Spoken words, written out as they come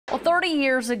30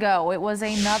 years ago, it was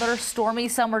another stormy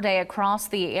summer day across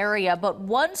the area, but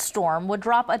one storm would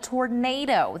drop a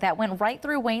tornado that went right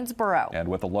through Waynesboro. And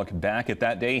with a look back at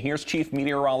that day, here's Chief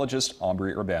Meteorologist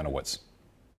Aubrey Urbanowicz.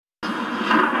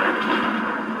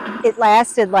 It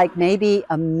lasted like maybe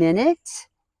a minute,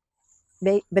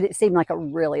 but it seemed like a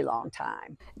really long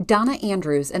time. Donna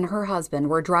Andrews and her husband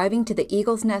were driving to the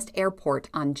Eagles Nest Airport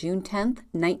on June 10th,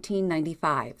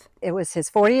 1995. It was his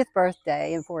 40th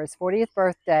birthday, and for his 40th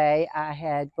birthday, I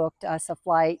had booked us a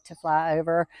flight to fly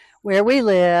over where we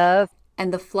live.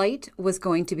 And the flight was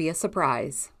going to be a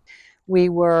surprise. We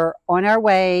were on our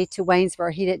way to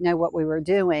Waynesboro. He didn't know what we were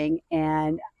doing,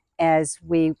 and as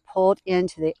we pulled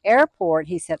into the airport,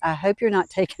 he said, "I hope you're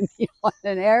not taking me on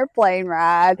an airplane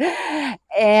ride."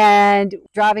 And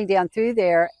driving down through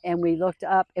there, and we looked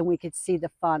up and we could see the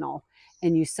funnel,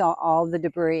 and you saw all the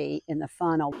debris in the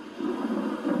funnel.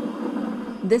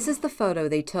 This is the photo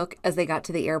they took as they got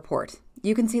to the airport.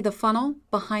 You can see the funnel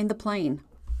behind the plane.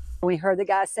 We heard the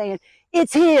guy saying,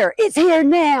 it's here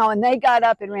now. And they got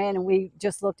up and ran, and we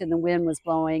just looked and the wind was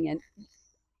blowing, and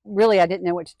really, I didn't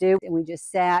know what to do, and we just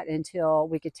sat until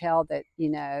we could tell that,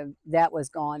 that was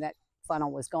gone, that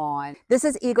funnel was gone. This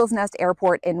is Eagles Nest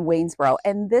Airport in Waynesboro,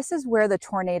 and this is where the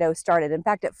tornado started. In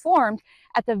fact, it formed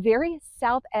at the very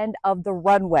south end of the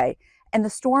runway, and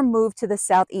the storm moved to the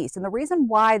southeast. And the reason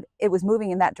why it was moving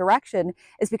in that direction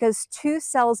is because two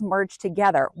cells merged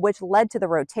together, which led to the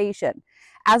rotation.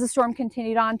 As the storm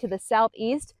continued on to the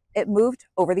southeast, it moved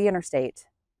over the interstate.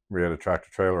 We had a tractor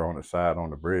trailer on the side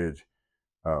on the bridge.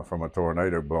 From a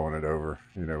tornado blowing it over,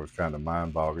 it was kind of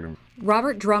mind-boggling.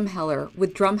 Robert Drumheller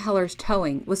with Drumheller's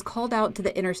Towing was called out to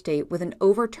the interstate with an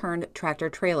overturned tractor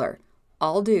trailer,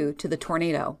 all due to the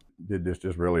tornado. Did this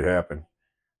just really happen?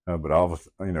 But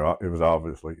obviously, it was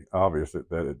obvious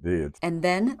that it did. And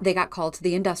then they got called to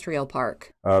the industrial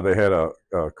park. They had a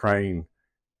crane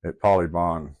at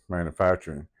Polybond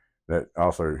Manufacturing that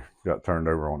also got turned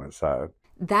over on its side.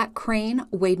 That crane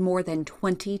weighed more than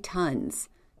 20 tons.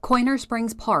 Coiner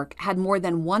Springs Park had more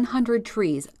than 100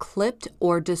 trees clipped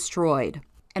or destroyed.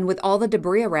 And with all the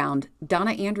debris around,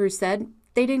 Donna Andrews said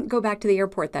they didn't go back to the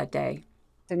airport that day.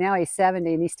 So now he's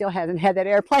 70 and he still hasn't had that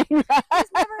airplane ride.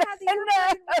 He's never had the airplane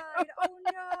ride. Oh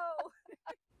no.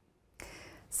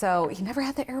 So he never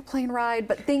had the airplane ride,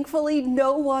 but thankfully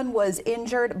no one was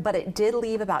injured, but it did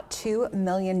leave about $2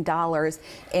 million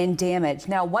in damage.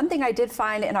 Now, one thing I did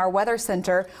find in our weather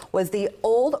center was the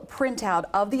old printout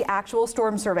of the actual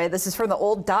storm survey. This is from the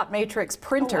old dot matrix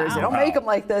printers. Wow. They don't make them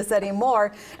like this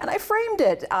anymore. And I framed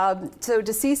it. So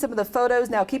to see some of the photos,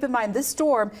 now keep in mind this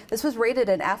storm, this was rated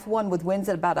an F1 with winds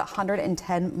at about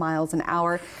 110 miles an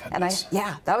hour. Goodness.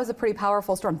 And that was a pretty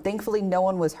powerful storm. Thankfully, no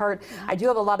one was hurt. I do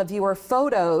have a lot of viewer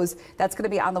photos. That's going to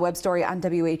be on the web story on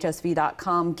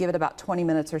WHSV.com. Give it about 20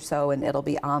 minutes or so and it'll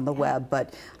be on the web.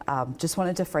 But just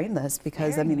wanted to frame this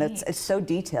because, it's so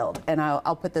detailed. And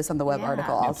I'll put this on the web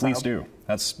article also. Please do.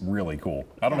 That's really cool.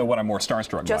 I don't know what I'm more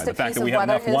starstruck by, the fact that we have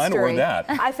weather an F1 history. or that.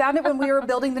 I found it when we were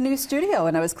building the new studio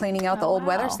and I was cleaning out the old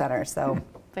weather center. So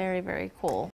Very, very cool.